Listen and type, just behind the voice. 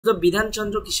তো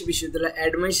বিধানচন্দ্র কৃষি বিশ্ববিদ্যালয়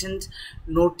অ্যাডমিশন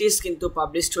নোটিশ কিন্তু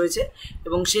পাবলিশড হয়েছে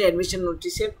এবং সেই অ্যাডমিশন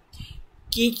নোটিশে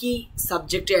কি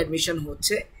সাবজেক্টে অ্যাডমিশন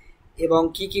হচ্ছে এবং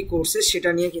কি কোর্সে সেটা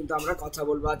নিয়ে কিন্তু আমরা কথা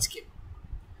বলবো আজকে।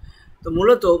 তো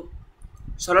মূলত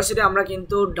সরাসরি আমরা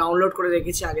কিন্তু ডাউনলোড করে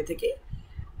রেখেছি আগে থেকে,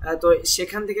 তো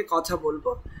সেখান থেকে কথা বলবো।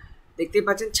 দেখতেই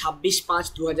পাচ্ছেন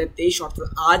 26/5/2023 অর্থাৎ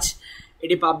আজ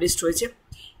এটি পাবলিশড হয়েছে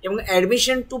এবং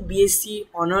admission two BSc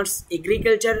honours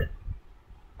agriculture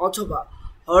অথবা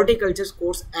Horticulture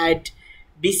course at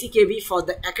BCKV for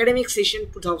the academic session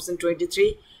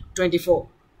 2023-24।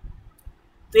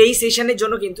 তো এই সেশনের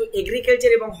জন্য কিন্তু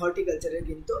এগ্রিকালচার এবং হর্টিকালচারের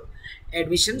কিন্তু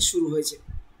অ্যাডমিশন শুরু হয়েছে।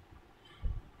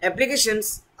 Applications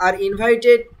are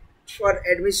invited for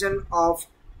admission of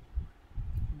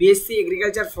BSc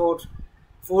Agriculture for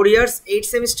 4 years 8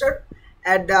 semester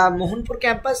at the Mohanpur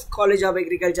campus, College of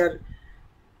Agriculture,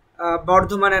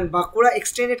 Bardhaman and Bankura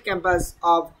extended campus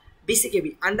of BCKV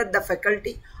under the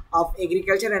Faculty of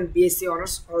Agriculture and BSc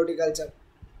Honours Horticulture.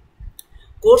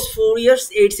 Course 4 years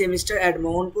 8 semester at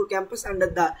Mohanpur campus under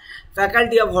the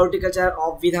Faculty of Horticulture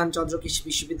of Vidhanchandra Krishi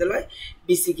Vishwavidyalaya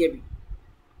BCKV.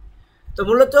 So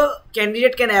মূলত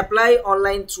candidate can apply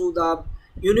online through the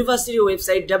university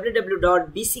website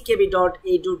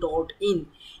www.bckv.edu.in.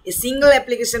 A single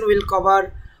application will cover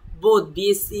both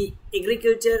BSc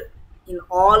Agriculture in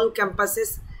all campuses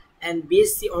and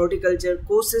BSc Horticulture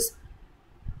courses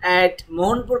at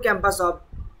Mohanpur campus of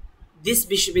this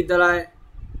Vishwavidyalaya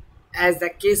as the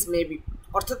case may be।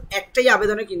 অর্থাৎ একটাই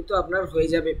আবেদনে কিন্তু আপনার হয়ে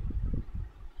যাবে।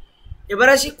 এবার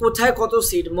আসি কোথায় কত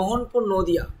সিট। মোহনপুর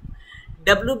নদিয়া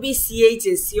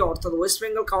WBCHSC অর্থাৎ West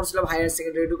Bengal council of higher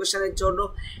secondary এডুকেশনের জন্য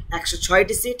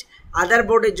 106টি সিট, আদার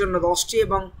বোর্ডের জন্য 10টি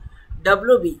এবং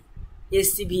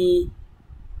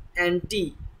WBSCVNT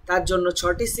তার জন্য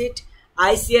 6টি সিট,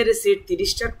 ICR এর সিট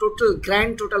 30টা, টোটাল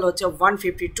গ্র্যান্ড টোটাল হচ্ছে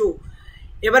 152।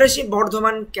 এবার আসি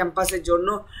বর্ধমান ক্যাম্পাসের জন্য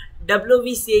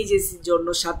WBCHSCর জন্য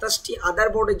 27টি, আদার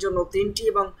বোর্ডের জন্য 3টি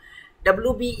এবং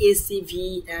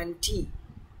WBSCVNT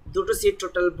 2টো seat,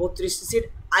 total 32টি seat.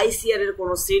 ICR এর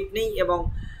কোনো সিট নেই এবং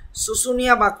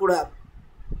শুশুনিয়া বাঁকুড়া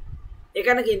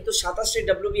এখানে কিন্তু 27টি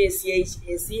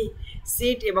WBCHSC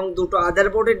সিট এবং 2টো আদার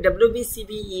বোর্ডের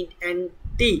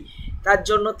WBCVNT তার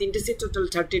জন্য 3টি seat, total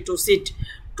 32 seat.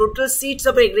 Total seats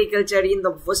of agriculture in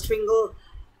the West Bengal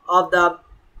of the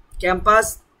campus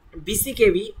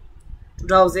BCKV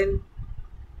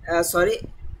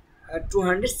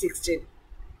 216।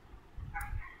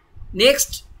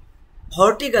 Next,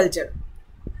 horticulture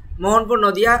Mohanpur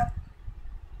Nadia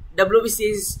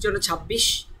WBCS জন্য 26,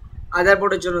 আদার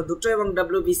বোর্ডের জন্য 2টো এবং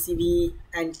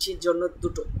WBCVNTর জন্য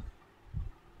 2টো।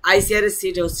 ICR এর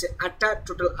সিট হচ্ছে 8টা,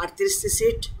 টোটাল 38টি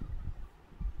সিট।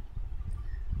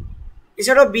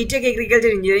 এছাড়াও B Tech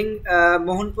agriculture engineering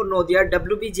Mohanpur Nadia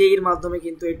WBJEর মাধ্যমে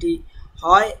কিন্তু এটি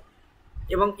হয়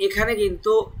এবং এখানে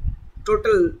কিন্তু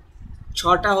টোটাল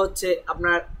 6টা হচ্ছে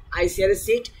আপনার ICR এর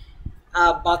সিট,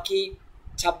 বাকি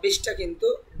 26টা কিন্তু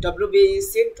WBJE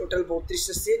সিট, টোটাল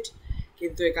 32টা সিট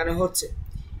কিন্তু এখানে হচ্ছে।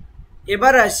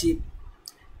 এবার আসি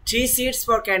 3 seats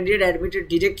for candidate admitted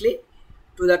directly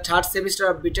to the 3rd semester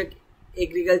of BTech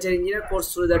Agriculture Engineer course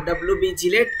through the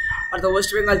WB-GILET or the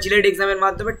West Bengal GILET এক্সামের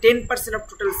মাধ্যমে 10% of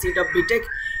total seat of BTech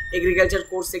Agriculture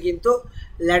কোর্সে কিন্তু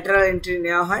lateral entry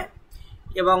নেওয়া হয়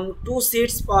এবং 2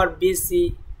 seats for BSc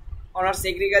Honours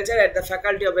Agriculture at the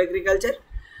Faculty of Agriculture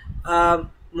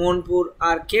Mohanpur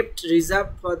are kept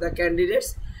reserved for the candidates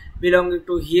belonging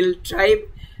to Hill tribe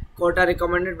quota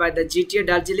recommended by the GTA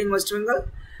Darjeeling West Bengal।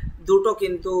 2টো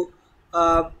কিন্তু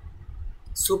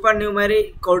supernumerary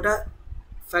quota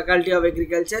faculty of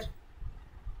agriculture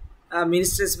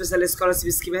minister special scholarship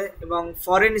স্কিমে এবং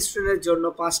foreign স্টুডেন্টের জন্য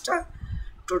 5টা,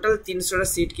 total 300টা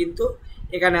seat কিন্তু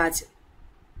এখানে আছে।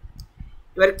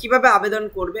 এবার কিভাবে আবেদন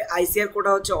করবে। ICR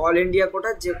কোটা হচ্ছে অল ইন্ডিয়া কোটা,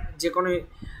 যে কোনো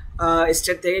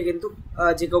স্টেট থেকে কিন্তু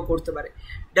যে কেউ করতে পারে।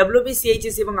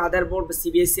 WBCHSC এবং আদার বোর্ড বা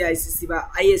CBSC ICC বা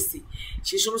ISC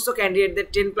সেই সমস্ত ক্যান্ডিডেটদের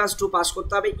 10+2 পাস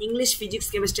করতে হবে ইংলিশ, ফিজিক্স,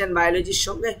 কেমিস্ট্রি অ্যান্ড বায়োলজির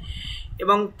সঙ্গে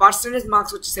এবং পার্সেন্টেজ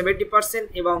মার্কস হচ্ছে 70%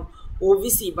 এবং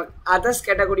OBC বা আদার্স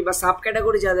ক্যাটাগরি বা সাব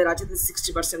ক্যাটাগরি যাদের আছে তাদের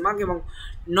 60% মার্ক এবং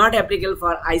not applicable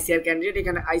for ICR candidate.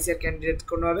 এখানে ICR ক্যান্ডিডেট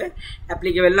কোনোভাবে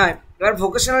অ্যাপ্লিকেবল নয়। এবার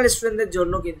ভোকেশনাল স্টুডেন্টদের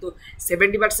জন্য কিন্তু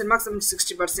 70% মার্কস এবং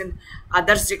 60%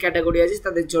 আদার্স যে ক্যাটাগরি আছে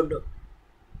তাদের জন্য,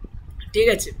 ঠিক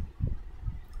আছে।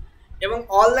 এবং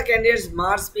all the candidates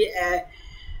must be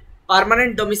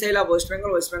permanent domicile of West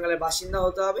Bengal, West বেঙ্গলের বাসিন্দা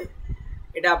হতে হবে,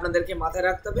 এটা আপনাদেরকে মাথায়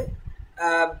রাখতে হবে।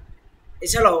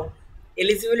 এছাড়াও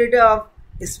এলিজিবিলিটি অফ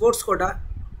স্পোর্টস কোটা,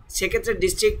 সেক্ষেত্রে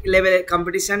ডিস্ট্রিক্ট লেভেলে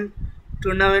competition,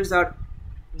 tournaments R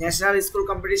national school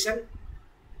competition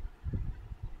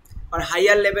R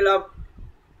hire level of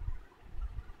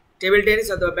table tennis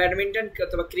অথবা ব্যাডমিন্টন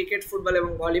অথবা ক্রিকেট, ফুটবল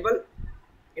এবং ভলিবল,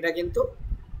 এটা কিন্তু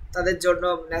তাদের জন্য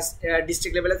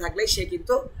ডিস্ট্রিক্ট লেভেলে থাকলেই সে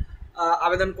কিন্তু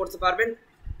আবেদন করতে পারবেন।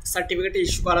 সার্টিফিকেট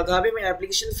ইস্যু করাতে হবে। এবং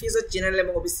অ্যাপ্লিকেশন ফিস হচ্ছে জেনারেল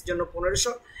এবং ওবিসির জন্য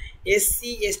 1500, SC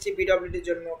ST PWDর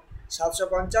জন্য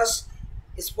 750,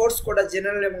 স্পোর্টস কোটা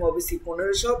জেনারেল এবং ওবিসি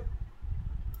 1500,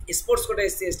 স্পোর্টস কোটা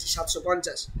SC ST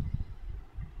 750।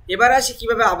 এবার আসি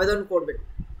কীভাবে আবেদন করবেন।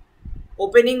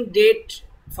 Opening date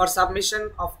for submission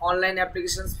of online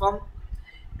application form,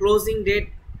 closing date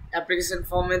application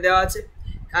ফর্মে দেওয়া আছে।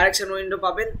 কারেকশন উইন্ডো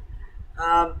পাবেন,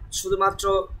 শুধুমাত্র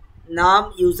নাম,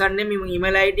 ইউজার নেম এবং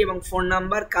ইমেল আইডি এবং ফোন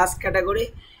নাম্বার, কাস্ট ক্যাটাগরি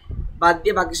বাদ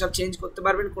দিয়ে বাকি সব চেঞ্জ করতে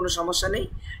পারবেন, কোনো সমস্যা নেই।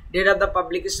 Date of the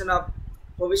publication of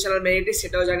provisional merit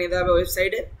সেটাও জানিয়ে দেওয়া হবে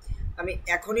ওয়েবসাইটে। আমি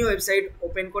এখনই ওয়েবসাইট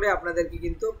ওপেন করে আপনাদেরকে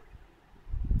কিন্তু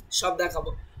সব দেখাবো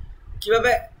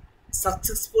কীভাবে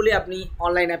সাকসেসফুলি আপনি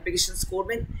অনলাইন অ্যাপ্লিকেশনস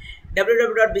করবেন।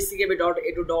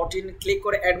 www.bckv.edu.in ক্লিক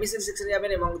করে অ্যাডমিশন সেকশনে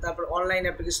যাবেন এবং তারপর অনলাইন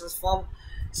অ্যাপ্লিকেশনস ফর্ম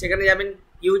সেখানে যাবেন।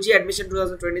 ইউজি অ্যাডমিশন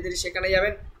 2023 সেখানে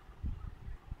যাবেন,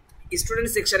 স্টুডেন্ট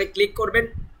সেকশনে ক্লিক করবেন,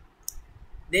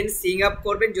 দেন সিং আপ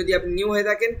করবেন যদি আপনি নিউ হয়ে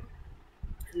থাকেন,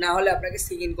 না হলে আপনাকে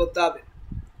সিং ইন করতে হবে।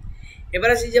 এবার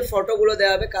আসি যে ফটোগুলো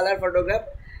দেওয়া হবে, কালার ফটোগ্রাফ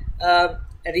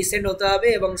রিসেন্ট হতে হবে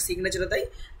এবং সিগনেচারও তাই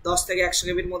 10 থেকে 100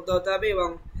 কেবির মধ্যে হতে হবে এবং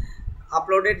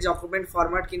আপলোডেড ডকুমেন্ট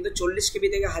ফরম্যাট কিন্তু 40 কেবি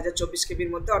থেকে 1024 কেবির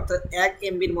মধ্যে অর্থাৎ 1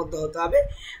 MBর মধ্যে হতে হবে।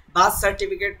 বার্থ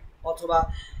সার্টিফিকেট অথবা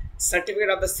certificate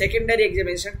of the secondary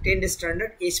examination 10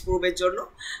 standard age প্রুফের জন্য,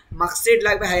 মার্কশিট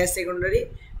লাগবে হায়ার সেকেন্ডারি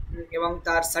এবং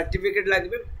তার সার্টিফিকেট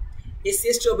লাগবে। SC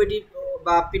ST OBD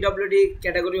বা PWD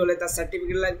ক্যাটাগরি হলে তার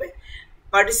সার্টিফিকেট লাগবে।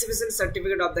 Participation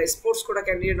certificate of the sports quota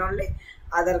candidate only,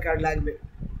 Aadhaar card লাগবে।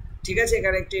 ঠিক আছে,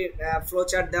 এখানে একটি ফ্লো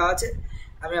চার্ট দেওয়া আছে,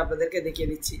 আমি আপনাদেরকে দেখিয়ে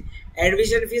দিচ্ছি।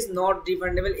 Admission fees not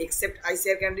refundable except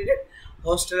ICR candidate.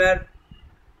 হোস্টেলের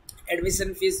অ্যাডমিশন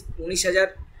ফিস 19,000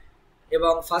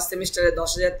 এবং ফার্স্ট সেমিস্টারে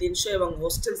 10,300 এবং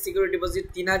hostel security deposit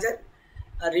 3,000,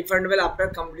 R refundable after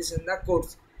completion the course.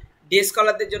 Day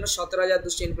স্কলারদের জন্য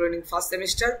 17,200 including first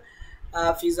semester,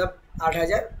 fees of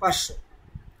 8,500।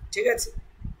 ঠিক আছে,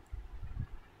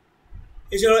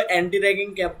 এছাড়াও অ্যান্টি র্যাগিং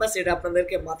ক্যাম্পাস, এটা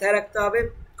আপনাদেরকে মাথায় রাখতে হবে,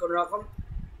 কোনো রকম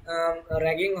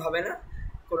র্যাগিং হবে না,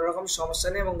 কোনো রকম সমস্যা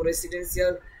নেই এবং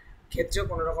রেসিডেন্সিয়াল ক্ষেত্রেও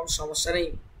কোনো রকম সমস্যা নেই।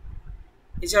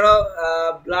 এছাড়াও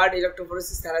blood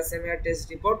electrophoresis thalassaemia test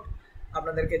report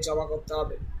আপনাদেরকে জমা করতে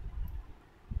হবে।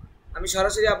 আমি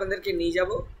সরাসরি আপনাদেরকে নিয়ে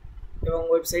যাব এবং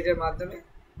ওয়েবসাইটের মাধ্যমে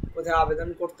কোথায় আবেদন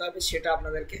করতে হবে সেটা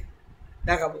আপনাদেরকে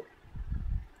দেখাবো।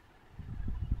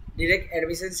 ডিরেক্ট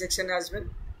অ্যাডমিশন সেকশনে আসবেন,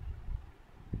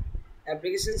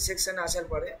 অ্যাপ্লিকেশন সেকশনে আসার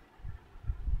পরে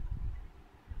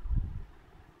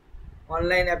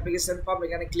অনলাইন অ্যাপ্লিকেশন ফর্ম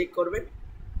এখানে ক্লিক করবেন।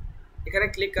 এখানে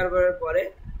ক্লিক করার পরে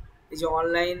এই যে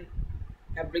online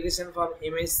application form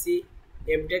MSc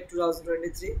MTech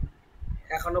 2023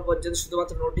 এখনও পর্যন্ত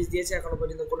শুধুমাত্র নোটিশ দিয়েছে, এখনও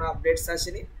পর্যন্ত কোনো আপডেটস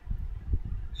আসেনি।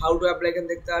 হাউ টু অ্যাপ্লাই এখানে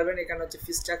দেখতে পারবেন। এখানে হচ্ছে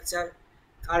fee structure,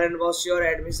 current বসিওর,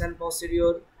 admission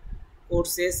procedure,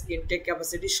 courses, intact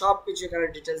capacity সব কিছু এখানে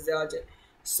ডিটেলস দেওয়া আছে।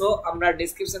 সো আমরা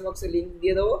ডিসক্রিপশন বক্সে লিঙ্ক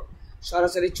দিয়ে দেবো,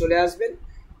 সরাসরি চলে আসবেন,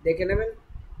 দেখে নেবেন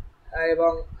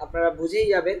এবং আপনারা বুঝেই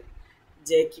যাবেন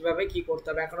যে কিভাবে কি করতে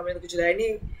হবে। এখনও পর্যন্ত কিছু দেয়নি,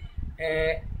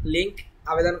 লিঙ্ক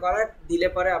আবেদন করার দিলে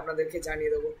পরে আপনাদেরকে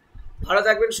জানিয়ে দেবো। ভালো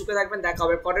থাকবেন, সুখে থাকবেন, দেখা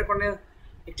হবে পরের কোনো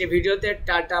একটি ভিডিওতে।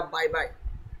 Tata, bye bye.